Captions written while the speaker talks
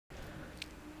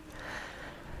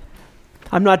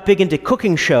I'm not big into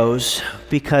cooking shows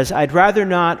because I'd rather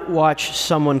not watch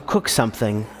someone cook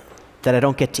something that I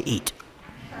don't get to eat.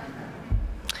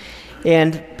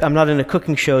 And I'm not into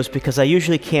cooking shows because I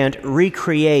usually can't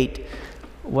recreate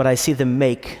what I see them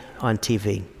make on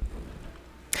TV.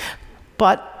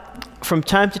 But from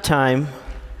time to time,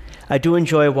 I do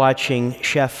enjoy watching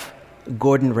Chef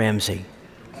Gordon Ramsay,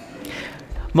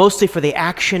 mostly for the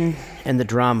action and the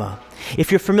drama.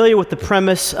 If you're familiar with the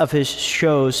premise of his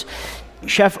shows,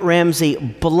 Chef Ramsay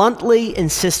bluntly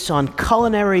insists on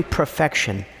culinary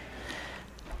perfection.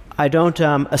 I don't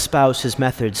espouse his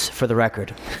methods, for the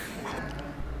record.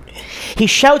 He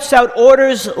shouts out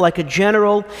orders like a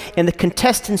general, and the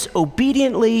contestants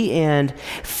obediently and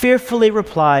fearfully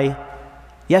reply,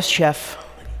 "Yes, chef.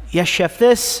 Yes, chef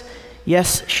this.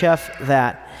 Yes, chef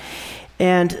that."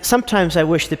 And sometimes I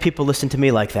wish that people listened to me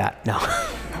like that. No.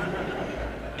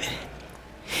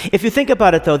 If you think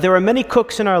about it, though, there are many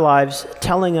cooks in our lives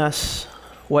telling us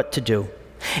what to do.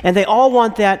 And they all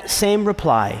want that same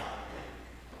reply,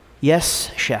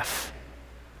 "Yes, chef."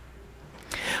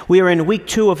 We are in week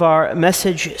 2 of our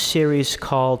message series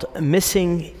called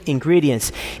Missing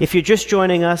Ingredients. If you're just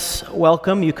joining us,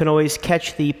 welcome. You can always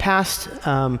catch the past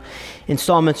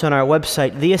installments on our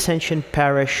website,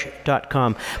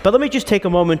 theascensionparish.com. But let me just take a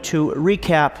moment to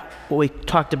recap what we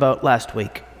talked about last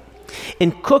week.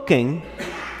 In cooking,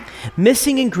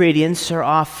 missing ingredients are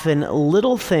often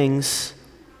little things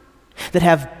that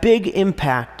have big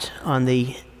impact on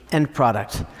the end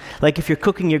product. Like if you're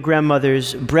cooking your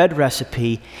grandmother's bread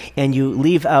recipe and you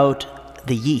leave out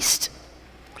the yeast.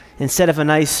 Instead of a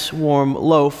nice warm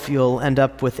loaf, you'll end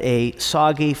up with a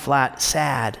soggy, flat,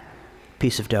 sad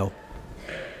piece of dough.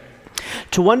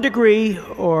 To one degree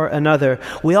or another,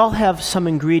 we all have some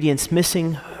ingredients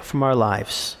missing from our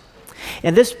lives.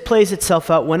 And this plays itself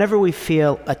out whenever we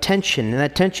feel a tension. And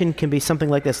that tension can be something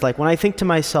like this, like when I think to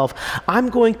myself, I'm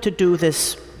going to do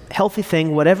this healthy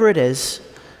thing, whatever it is,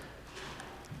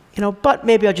 but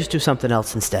maybe I'll just do something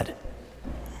else instead.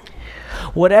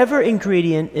 Whatever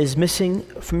ingredient is missing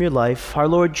from your life, our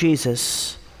Lord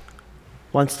Jesus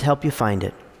wants to help you find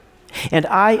it. And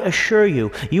I assure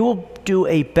you, you will do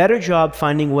a better job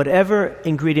finding whatever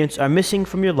ingredients are missing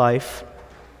from your life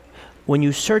when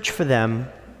you search for them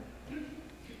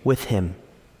with Him.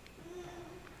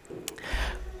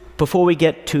 Before we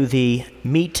get to the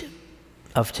meat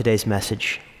of today's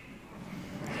message,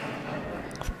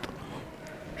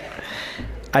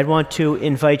 I want to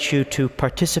invite you to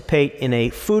participate in a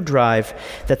food drive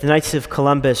that the Knights of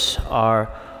Columbus are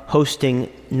hosting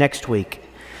next week.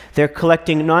 They're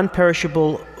collecting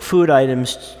non-perishable food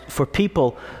items for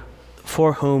people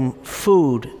for whom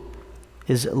food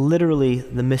is literally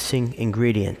the missing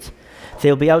ingredient.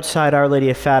 They'll be outside Our Lady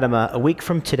of Fatima a week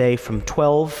from today from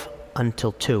 12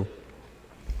 until 2.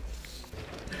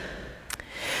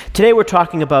 Today we're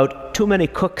talking about too many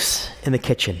cooks in the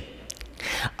kitchen.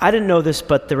 I didn't know this,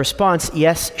 but the response,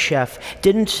 "Yes, chef,"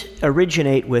 didn't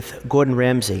originate with Gordon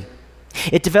Ramsay.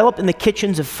 It developed in the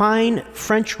kitchens of fine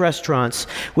French restaurants,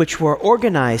 which were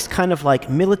organized kind of like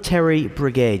military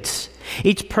brigades.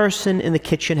 Each person in the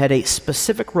kitchen had a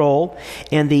specific role,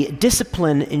 and the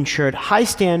discipline ensured high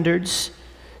standards,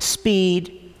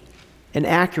 speed, and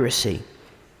accuracy.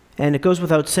 And it goes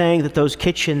without saying that those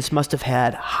kitchens must have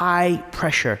had high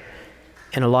pressure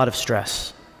and a lot of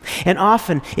stress. And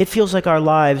often, it feels like our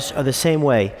lives are the same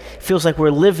way. It feels like we're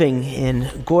living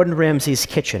in Gordon Ramsay's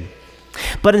kitchen.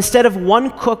 But instead of one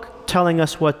cook telling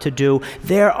us what to do,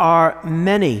 there are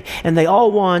many, and they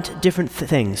all want different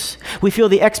things. We feel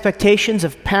the expectations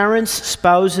of parents,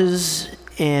 spouses,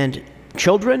 and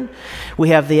children. We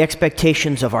have the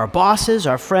expectations of our bosses,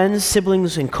 our friends,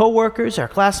 siblings, and coworkers, our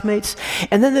classmates.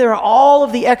 And then there are all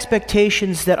of the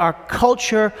expectations that our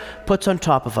culture puts on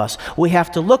top of us. We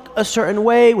have to look a certain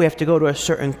way, we have to go to a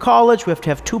certain college, we have to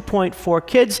have 2.4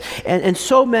 kids, and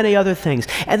so many other things.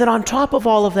 And then on top of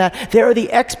all of that, there are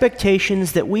the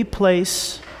expectations that we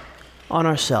place on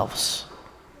ourselves.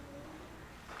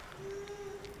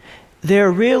 There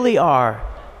really are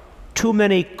too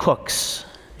many cooks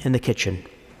in the kitchen.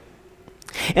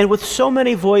 And with so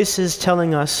many voices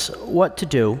telling us what to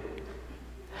do,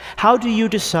 how do you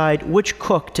decide which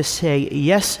cook to say,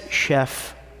 "Yes,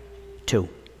 chef," to?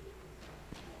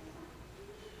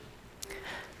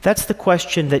 That's the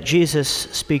question that Jesus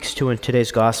speaks to in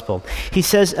today's gospel. He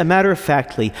says,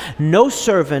 matter-of-factly, no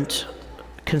servant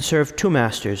can serve 2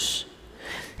 masters.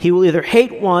 He will either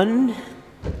hate one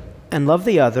and love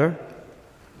the other,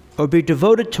 or be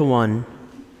devoted to one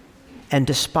and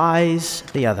despise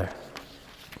the other.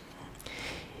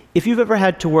 If you've ever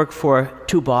had to work for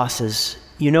 2 bosses,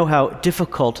 you know how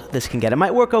difficult this can get. It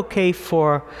might work okay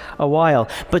for a while,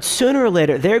 but sooner or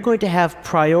later, they're going to have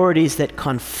priorities that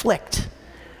conflict,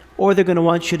 or they're going to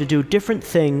want you to do different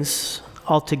things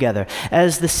altogether.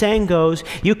 As the saying goes,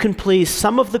 you can please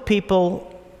some of the people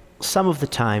some of the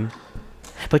time,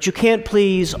 but you can't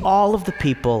please all of the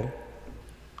people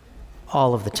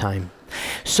all of the time.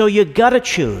 So you gotta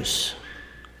choose.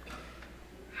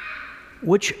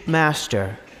 Which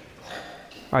master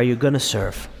are you gonna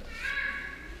serve?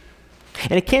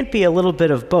 And it can't be a little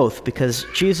bit of both, because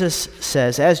Jesus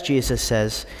says, as Jesus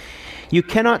says, you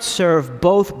cannot serve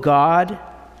both God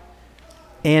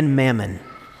and mammon.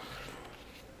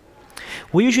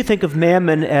 We usually think of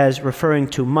mammon as referring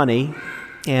to money,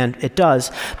 and it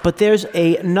does, but there's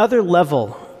another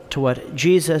level to what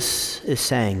Jesus is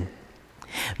saying.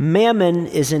 Mammon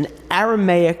is an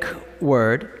Aramaic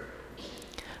word,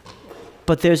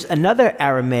 but there's another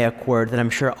Aramaic word that I'm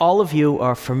sure all of you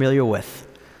are familiar with.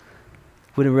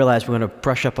 We didn't realize we're going to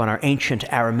brush up on our ancient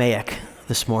Aramaic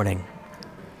this morning.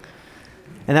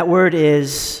 And that word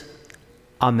is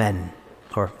amen,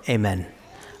 or amen.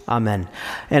 Amen.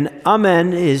 And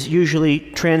amen is usually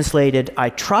translated, I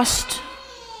trust,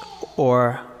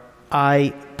 or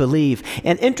I believe.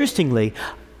 And interestingly,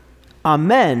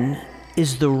 amen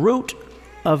is the root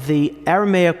of the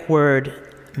Aramaic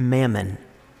word mammon.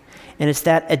 And it's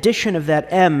that addition of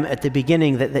that M at the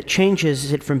beginning that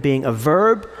changes it from being a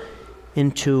verb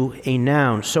into a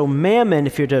noun. So mammon,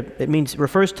 it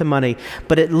refers to money,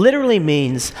 but it literally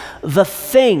means the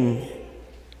thing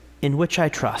in which I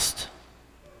trust.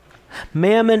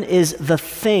 Mammon is the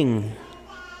thing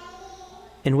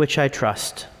in which I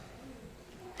trust.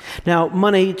 Now,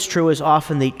 money, it's true, is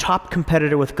often the top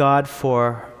competitor with God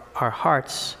for our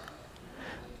hearts.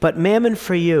 But mammon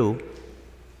for you,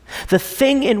 the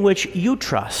thing in which you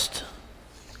trust,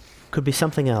 could be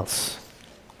something else.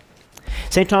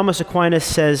 St. Thomas Aquinas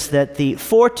says that the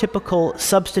 4 typical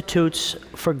substitutes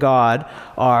for God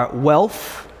are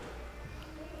wealth,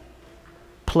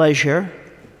 pleasure,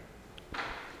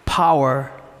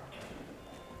 power,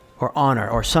 or honor,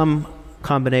 or some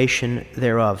combination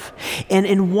thereof. And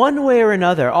in one way or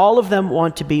another, all of them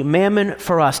want to be mammon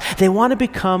for us. They want to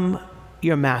become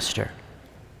your master.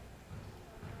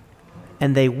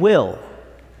 And they will,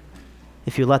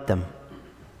 if you let them.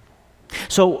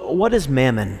 So what is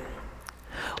mammon?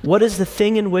 What is the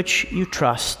thing in which you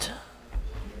trust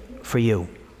for you?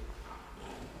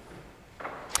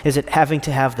 Is it having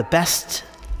to have the best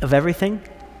of everything?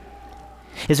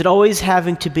 Is it always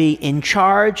having to be in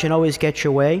charge and always get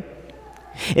your way?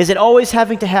 Is it always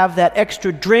having to have that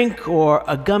extra drink or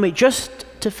a gummy just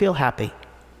to feel happy?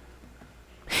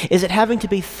 Is it having to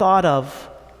be thought of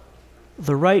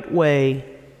the right way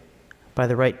by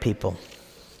the right people?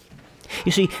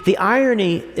 You see, the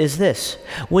irony is this.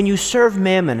 When you serve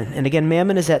mammon, and again,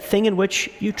 mammon is that thing in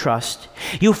which you trust,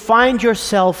 you find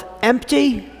yourself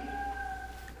empty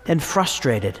and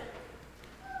frustrated.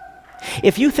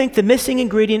 If you think the missing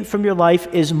ingredient from your life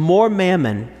is more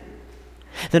mammon,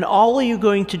 then all you're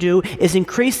going to do is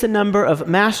increase the number of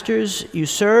masters you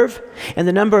serve and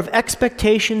the number of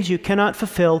expectations you cannot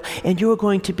fulfill, and you are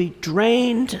going to be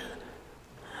drained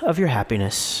of your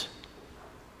happiness.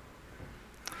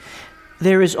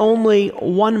 There is only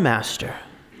one master.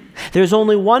 There's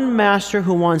only one master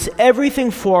who wants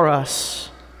everything for us,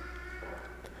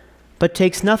 but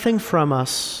takes nothing from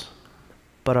us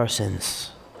but our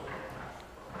sins.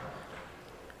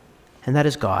 And that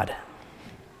is God.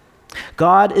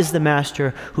 God is the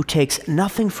master who takes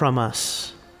nothing from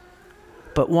us,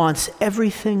 but wants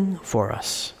everything for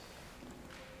us.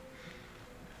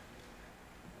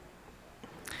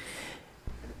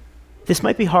 This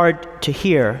might be hard to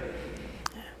hear,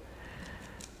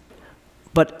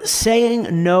 but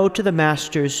saying no to the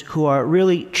masters who are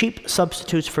really cheap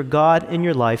substitutes for God in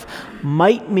your life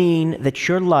might mean that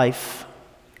your life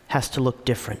has to look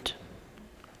different.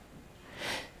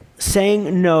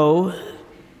 Saying no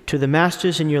to the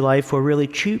masters in your life who are really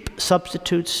cheap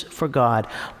substitutes for God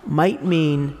might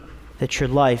mean that your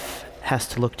life has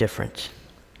to look different.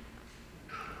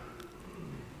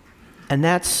 And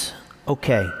that's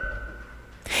okay.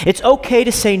 It's okay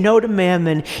to say no to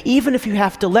mammon, even if you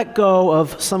have to let go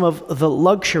of some of the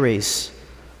luxuries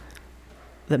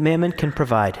that mammon can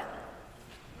provide.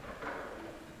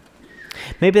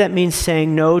 Maybe that means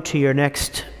saying no to your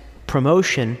next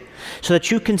promotion so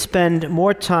that you can spend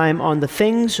more time on the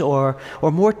things or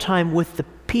more time with the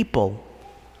people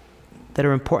that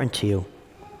are important to you.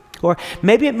 Or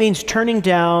maybe it means turning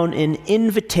down an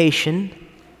invitation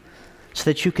so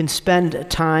that you can spend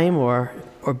time or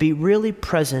be really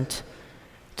present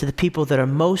to the people that are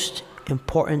most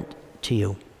important to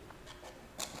you.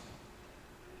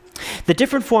 The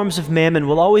different forms of mammon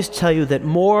will always tell you that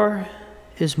more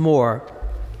is more,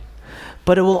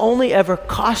 but it will only ever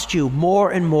cost you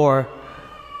more and more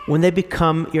when they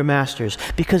become your masters,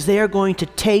 because they are going to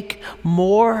take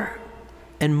more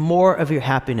and more of your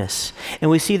happiness.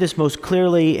 And we see this most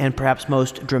clearly and perhaps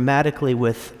most dramatically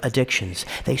with addictions.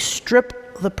 They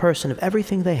strip the person of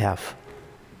everything they have.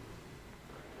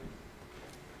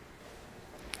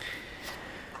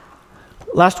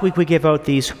 Last week we gave out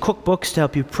these cookbooks to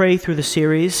help you pray through the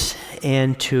series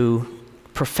and to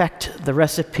perfect the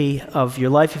recipe of your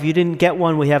life. If you didn't get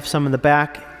one, we have some in the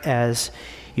back as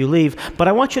you leave. But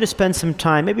I want you to spend some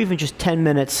time, maybe even just 10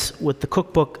 minutes with the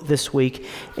cookbook this week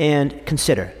and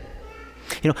consider.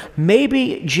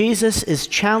 Maybe Jesus is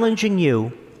challenging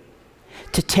you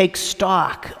to take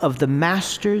stock of the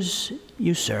masters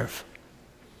you serve.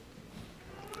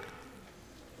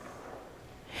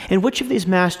 And which of these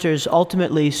masters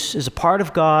ultimately is a part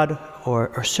of God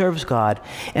or serves God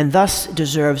and thus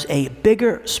deserves a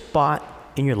bigger spot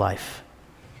in your life?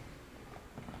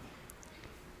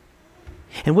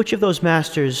 And which of those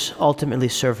masters ultimately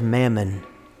serve mammon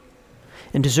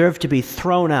and deserve to be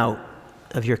thrown out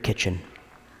of your kitchen?